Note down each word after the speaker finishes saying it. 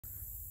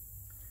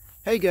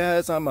Hey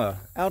guys, I'm out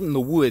in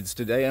the woods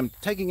today. I'm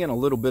taking in a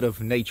little bit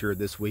of nature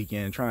this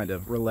weekend, trying to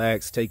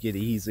relax, take it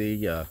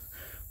easy.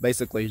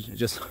 Basically,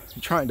 just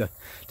trying to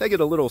take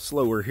it a little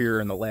slower here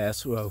in the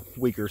last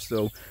week or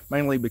so,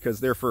 mainly because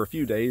there for a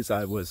few days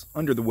I was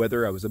under the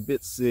weather. I was a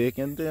bit sick,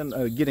 and then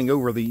getting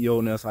over the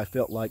illness, I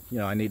felt like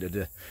I needed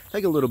to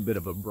take a little bit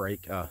of a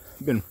break.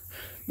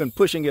 Been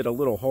pushing it a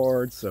little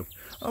hard, so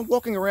I'm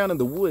walking around in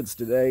the woods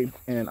today,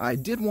 and I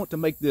did want to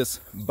make this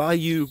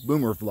Bayou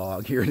Boomer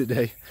vlog here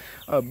today,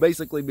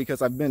 basically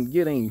because I've been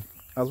getting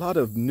a lot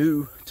of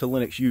new to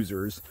Linux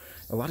users.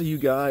 A lot of you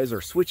guys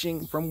are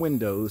switching from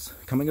Windows,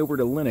 coming over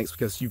to Linux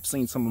because you've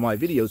seen some of my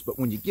videos, but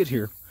when you get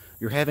here,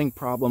 you're having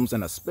problems,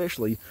 and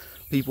especially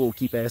people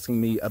keep asking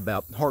me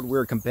about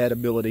hardware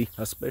compatibility.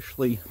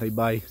 Especially they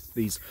buy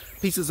these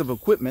pieces of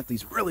equipment,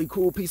 these really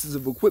cool pieces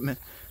of equipment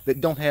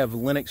that don't have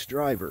Linux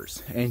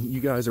drivers, and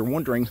you guys are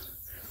wondering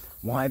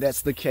why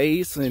that's the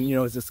case, and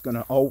is this going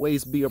to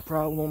always be a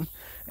problem?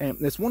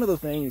 And it's one of the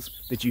things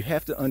that you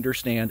have to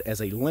understand as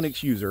a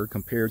Linux user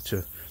compared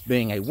to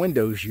being a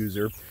Windows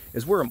user,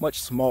 is we're a much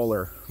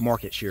smaller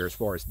market share as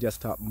far as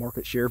desktop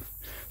market share.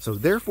 So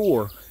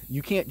therefore,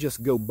 you can't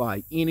just go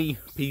buy any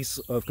piece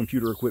of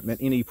computer equipment,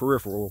 any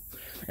peripheral,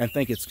 and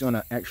think it's going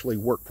to actually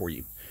work for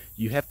you.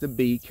 You have to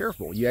be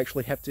careful. You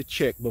actually have to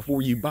check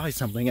before you buy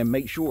something and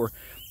make sure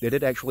that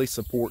it actually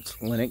supports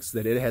Linux,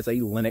 that it has a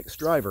Linux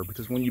driver.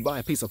 Because when you buy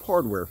a piece of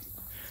hardware,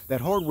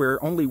 that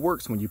hardware only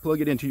works when you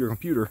plug it into your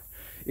computer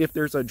if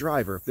there's a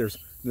driver, if there's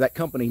that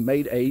company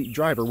made a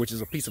driver, which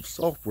is a piece of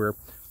software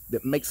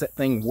that makes that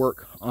thing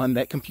work on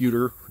that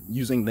computer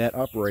using that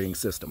operating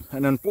system.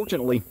 And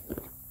unfortunately,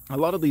 a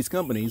lot of these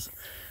companies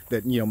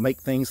that make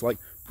things like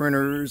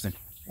printers and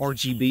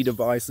RGB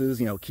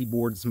devices,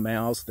 keyboards,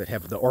 mouse that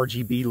have the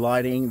RGB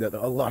lighting, that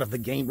a lot of the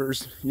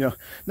gamers,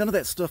 none of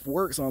that stuff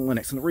works on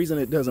Linux. And the reason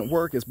it doesn't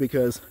work is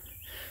because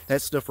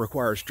that stuff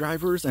requires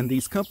drivers, and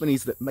these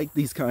companies that make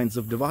these kinds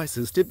of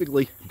devices,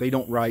 typically they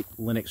don't write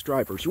Linux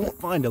drivers. You won't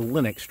find a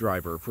Linux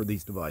driver for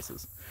these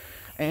devices.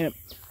 And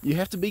you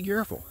have to be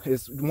careful.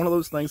 It's one of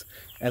those things,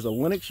 as a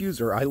Linux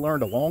user, I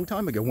learned a long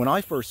time ago. When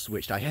I first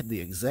switched, I had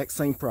the exact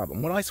same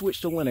problem. When I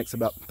switched to Linux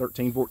about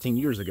 13, 14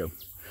 years ago,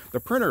 the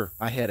printer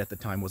I had at the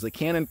time was a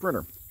Canon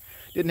printer.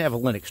 Didn't have a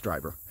Linux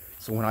driver.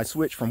 So when I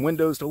switched from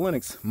Windows to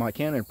Linux, my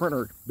Canon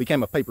printer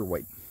became a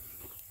paperweight.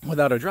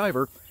 Without a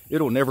driver,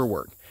 it'll never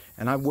work.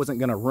 And I wasn't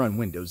going to run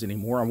Windows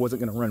anymore. I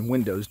wasn't going to run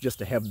Windows just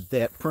to have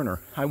that printer.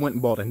 I went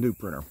and bought a new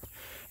printer.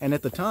 And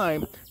at the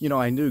time,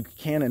 I knew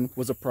Canon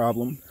was a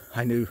problem.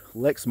 I knew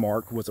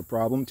Lexmark was a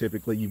problem.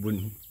 Typically, you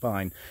wouldn't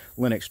find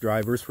Linux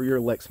drivers for your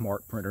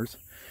Lexmark printers.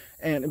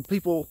 And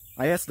people,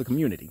 I asked the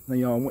community. I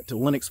went to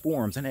Linux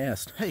forums and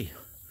asked, hey,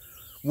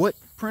 what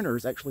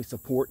printers actually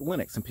support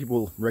Linux? And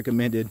people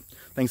recommended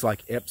things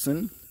like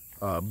Epson,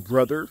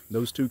 Brother.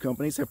 Those two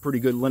companies have pretty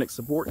good Linux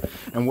support.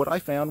 And what I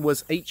found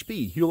was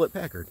HP,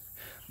 Hewlett-Packard.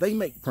 They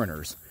make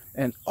printers,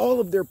 and all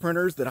of their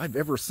printers that I've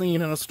ever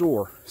seen in a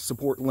store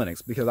support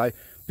Linux, because I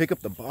pick up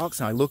the box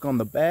and I look on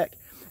the back,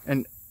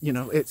 and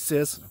it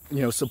says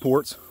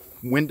supports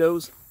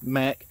Windows,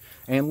 Mac,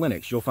 and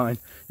Linux. You'll find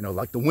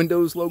like the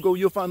Windows logo,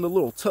 you'll find the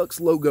little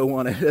Tux logo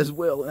on it as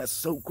well. And that's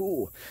so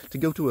cool to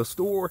go to a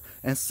store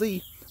and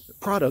see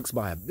products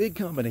by a big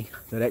company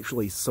that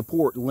actually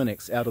support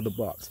Linux out of the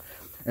box.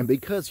 And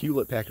because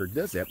Hewlett-Packard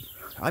does that,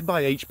 I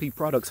buy HP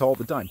products all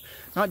the time.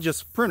 Not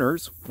just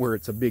printers, where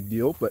it's a big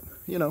deal, but,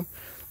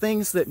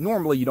 things that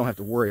normally you don't have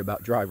to worry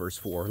about drivers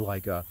for,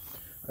 like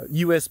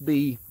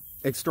USB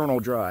external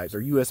drives,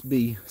 or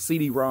USB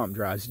CD-ROM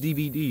drives,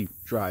 DVD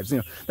drives.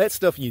 That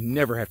stuff you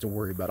never have to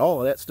worry about. All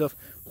of that stuff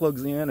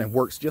plugs in and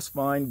works just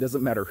fine.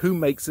 Doesn't matter who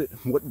makes it,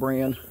 what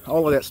brand.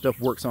 All of that stuff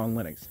works on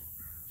Linux.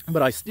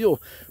 But I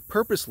still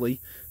purposely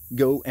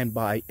go and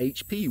buy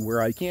HP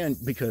where I can,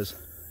 because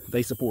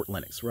they support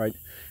Linux, right?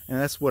 And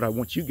that's what I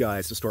want you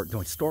guys to start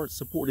doing. Start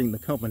supporting the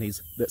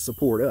companies that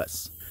support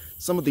us.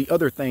 Some of the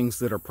other things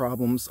that are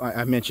problems,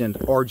 I mentioned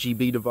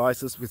RGB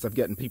devices, because I've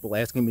gotten people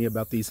asking me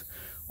about these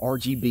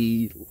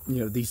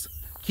RGB, these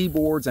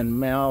keyboards and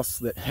mouse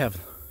that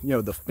have,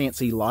 the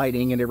fancy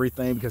lighting and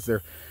everything, because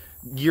they're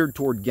geared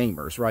toward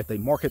gamers, right? They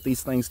market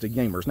these things to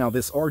gamers. Now,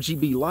 this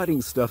RGB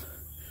lighting stuff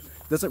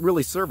doesn't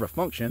really serve a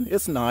function.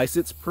 It's nice,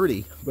 it's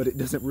pretty, but it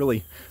doesn't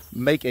really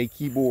make a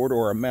keyboard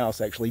or a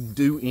mouse actually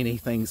do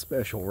anything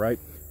special, right?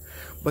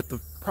 But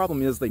the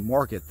problem is they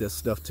market this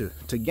stuff to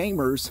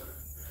gamers,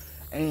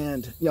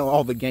 and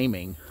all the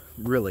gaming,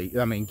 really,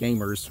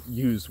 gamers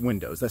use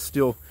Windows. That's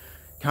still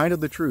kind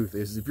of the truth,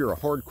 is if you're a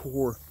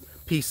hardcore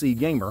PC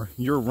gamer,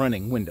 you're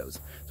running Windows.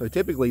 So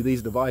typically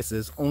these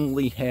devices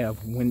only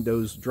have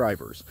Windows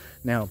drivers.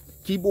 Now,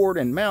 keyboard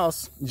and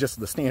mouse, just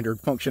the standard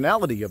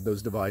functionality of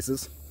those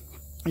devices,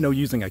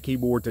 using a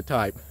keyboard to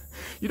type,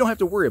 you don't have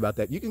to worry about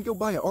that. You can go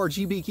buy an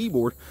RGB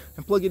keyboard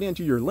and plug it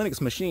into your Linux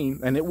machine,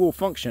 and it will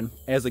function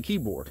as a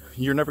keyboard.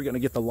 You're never going to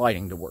get the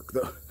lighting to work,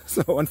 though.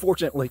 So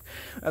unfortunately,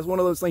 that's one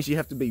of those things you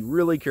have to be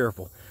really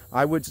careful.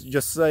 I would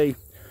just say,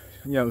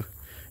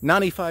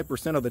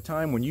 95% of the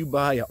time when you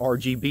buy a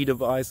RGB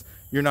device,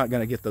 you're not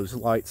going to get those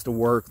lights to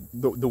work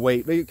the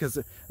way, because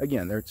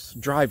again, there's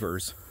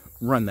drivers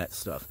run that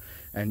stuff,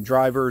 and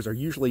drivers are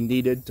usually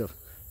needed to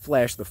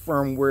flash the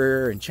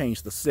firmware and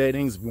change the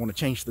settings. If you want to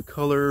change the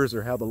colors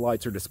or how the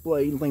lights are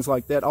displayed and things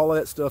like that, all of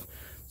that stuff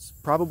is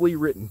probably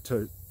written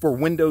for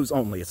Windows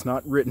only. It's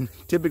not written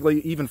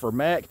typically even for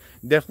Mac,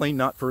 definitely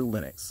not for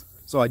Linux.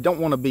 So I don't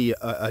want to be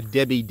a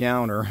Debbie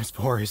Downer as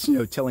far as, you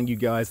know, telling you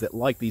guys that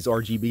like these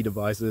RGB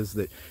devices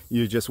that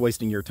you're just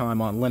wasting your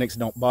time on Linux,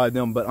 don't buy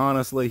them. But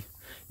honestly,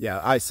 yeah,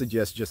 I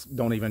suggest just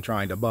don't even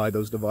trying to buy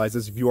those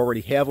devices. If you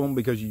already have them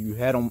because you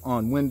had them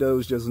on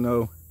Windows, just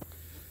know,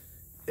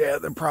 yeah,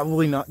 they're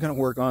probably not going to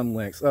work on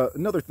Linux.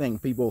 Another thing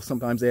people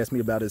sometimes ask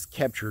me about is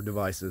capture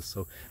devices,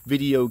 so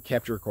video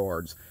capture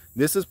cards.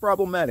 This is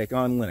problematic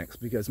on Linux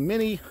because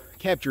many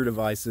capture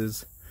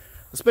devices,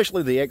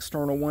 especially the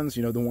external ones,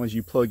 you know, the ones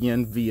you plug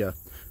in via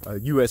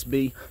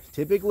USB,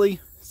 typically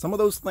some of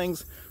those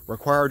things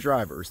require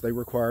drivers. They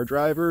require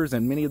drivers,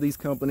 and many of these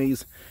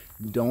companies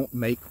don't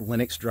make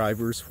Linux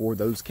drivers for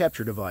those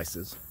capture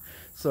devices.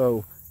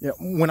 So, you know,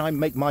 when I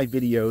make my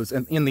videos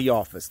and in the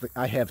office,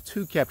 I have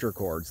two capture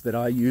cards that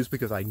I use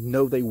because I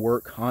know they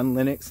work on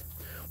Linux.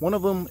 One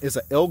of them is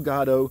an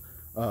Elgato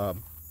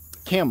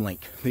Cam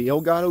Link. The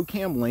Elgato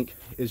Cam Link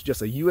is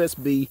just a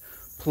USB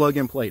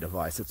plug-and-play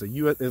device.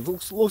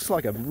 It looks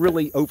like a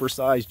really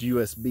oversized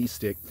USB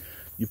stick.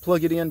 You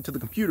plug it into the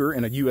computer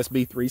in a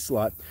USB 3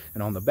 slot,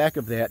 and on the back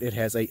of that it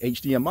has a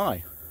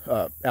HDMI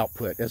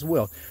output as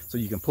well. So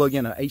you can plug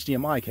in an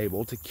HDMI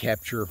cable to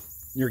capture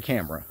your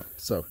camera.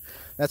 So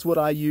that's what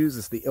I use,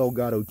 is the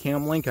Elgato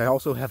Cam Link. I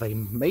also have a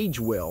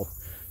Magewell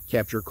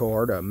capture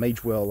card.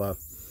 Magewell,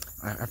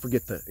 I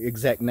forget the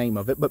exact name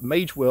of it, but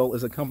Magewell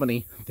is a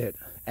company that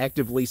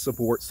actively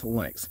supports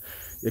Linux.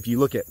 If you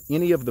look at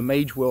any of the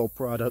Magewell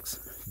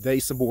products, they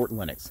support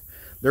Linux.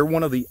 They're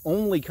one of the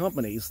only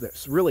companies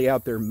that's really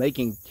out there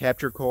making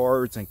capture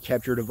cards and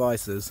capture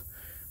devices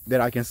that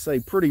I can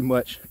say pretty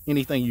much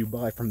anything you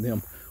buy from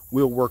them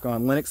will work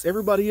on Linux.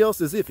 Everybody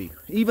else is iffy.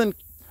 Even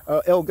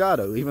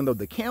Elgato, even though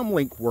the Cam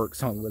Link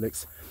works on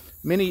Linux,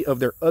 many of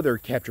their other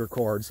capture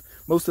cards,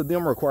 most of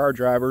them require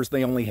drivers.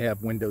 They only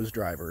have Windows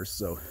drivers.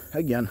 So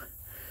again,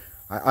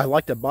 I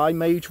like to buy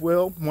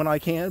Magewell when I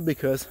can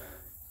because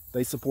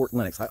they support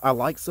Linux. I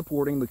like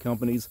supporting the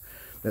companies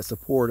that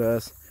support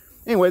us.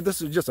 Anyway,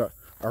 this is just a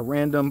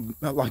random,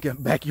 like a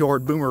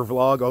backyard boomer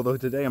vlog, although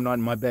today I'm not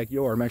in my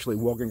backyard. I'm actually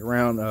walking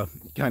around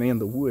kind of in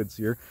the woods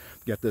here.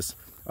 Got this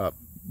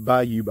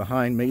bayou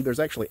behind me. There's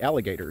actually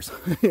alligators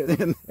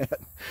in that.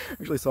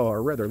 Actually saw a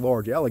rather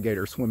large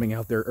alligator swimming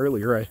out there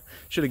earlier. I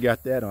should have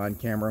got that on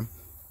camera.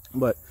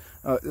 But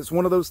it's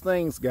one of those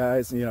things,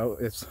 guys, you know,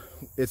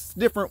 it's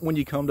different when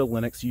you come to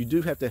Linux. You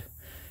do have to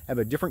have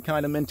a different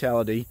kind of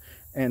mentality.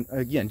 And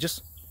again,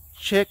 just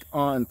check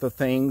on the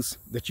things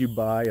that you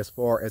buy as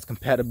far as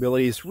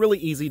compatibility. It's really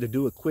easy to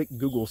do a quick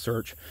Google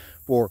search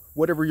for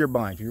whatever you're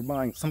buying. If you're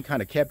buying some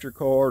kind of capture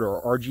card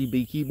or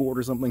RGB keyboard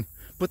or something,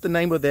 put the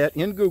name of that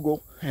in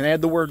Google and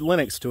add the word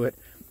Linux to it,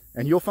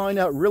 and you'll find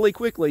out really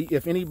quickly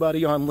if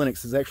anybody on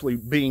Linux is actually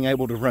being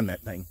able to run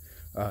that thing.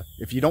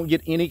 If you don't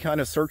get any kind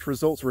of search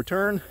results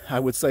returned, I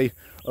would say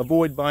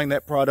avoid buying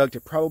that product.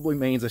 It probably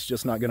means it's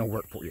just not going to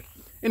work for you.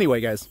 Anyway,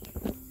 guys,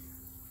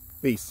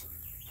 peace.